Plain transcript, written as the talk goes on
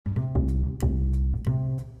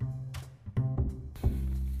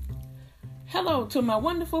Hello to my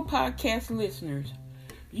wonderful podcast listeners.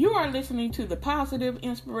 You are listening to the Positive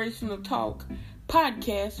Inspirational Talk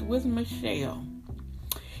podcast with Michelle.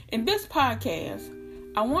 In this podcast,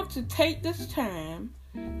 I want to take this time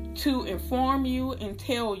to inform you and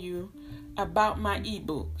tell you about my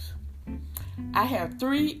ebooks. I have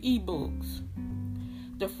 3 ebooks.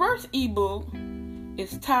 The first ebook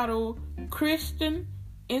is titled Christian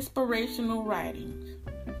Inspirational Writings.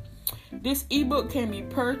 This ebook can be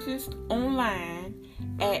purchased online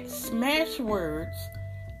at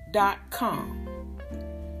smashwords.com.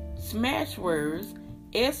 Smashwords,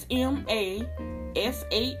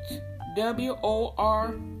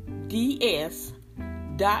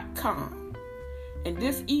 smashwords.com. And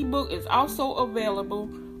this ebook is also available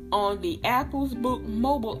on the Apple's Book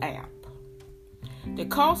mobile app. The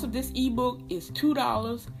cost of this ebook is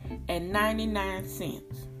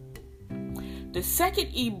 $2.99. The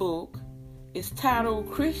second ebook is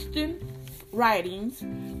titled Christian Writings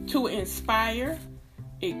to Inspire,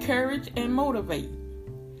 Encourage, and Motivate.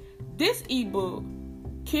 This ebook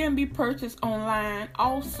can be purchased online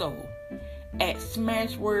also at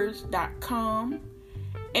smashwords.com,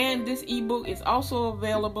 and this ebook is also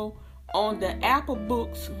available on the Apple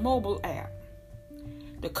Books mobile app.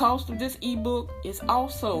 The cost of this ebook is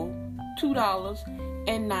also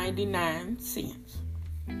 $2.99.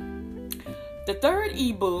 The third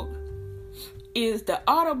ebook is the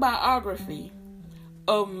autobiography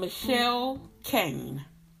of Michelle Kane,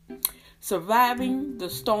 Surviving the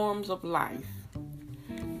Storms of Life.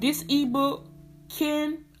 This ebook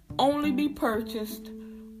can only be purchased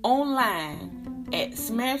online at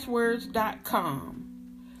smashwords.com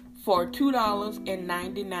for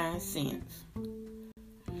 $2.99.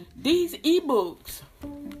 These ebooks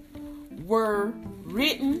were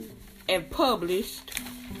written and published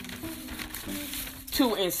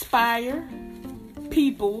to inspire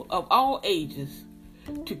people of all ages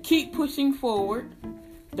to keep pushing forward,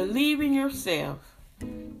 believe in yourself,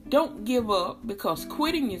 don't give up because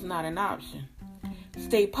quitting is not an option.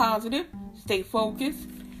 Stay positive, stay focused,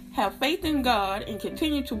 have faith in God, and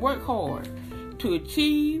continue to work hard to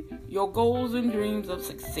achieve your goals and dreams of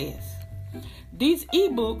success. These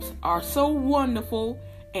ebooks are so wonderful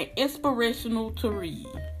and inspirational to read.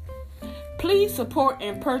 Please support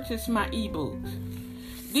and purchase my ebooks.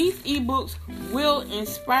 These ebooks will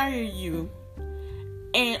inspire you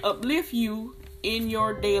and uplift you in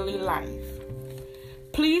your daily life.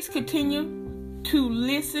 Please continue to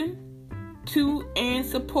listen to and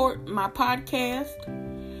support my podcast.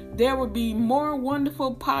 There will be more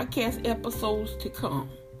wonderful podcast episodes to come.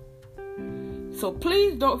 So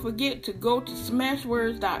please don't forget to go to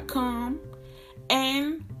smashwords.com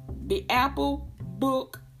and the Apple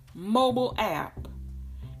Book mobile app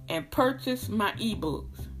and purchase my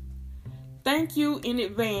ebooks. Thank you in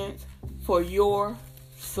advance for your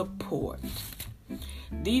support.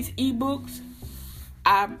 These ebooks,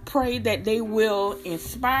 I pray that they will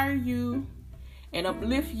inspire you and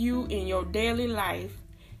uplift you in your daily life,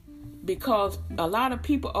 because a lot of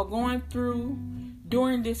people are going through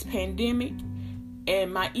during this pandemic,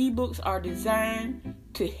 and my ebooks are designed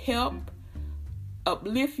to help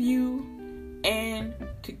uplift you and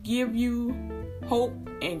to give you hope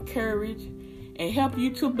and courage and help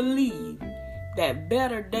you to believe that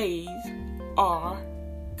better days are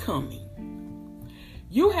coming.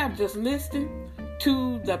 You have just listened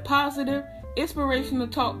to the Positive Inspirational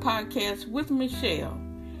Talk podcast with Michelle,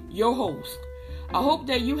 your host. I hope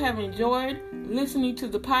that you have enjoyed listening to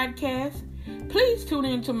the podcast. Please tune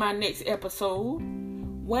in to my next episode.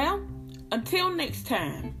 Well, until next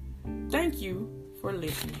time, thank you for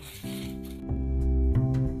listening.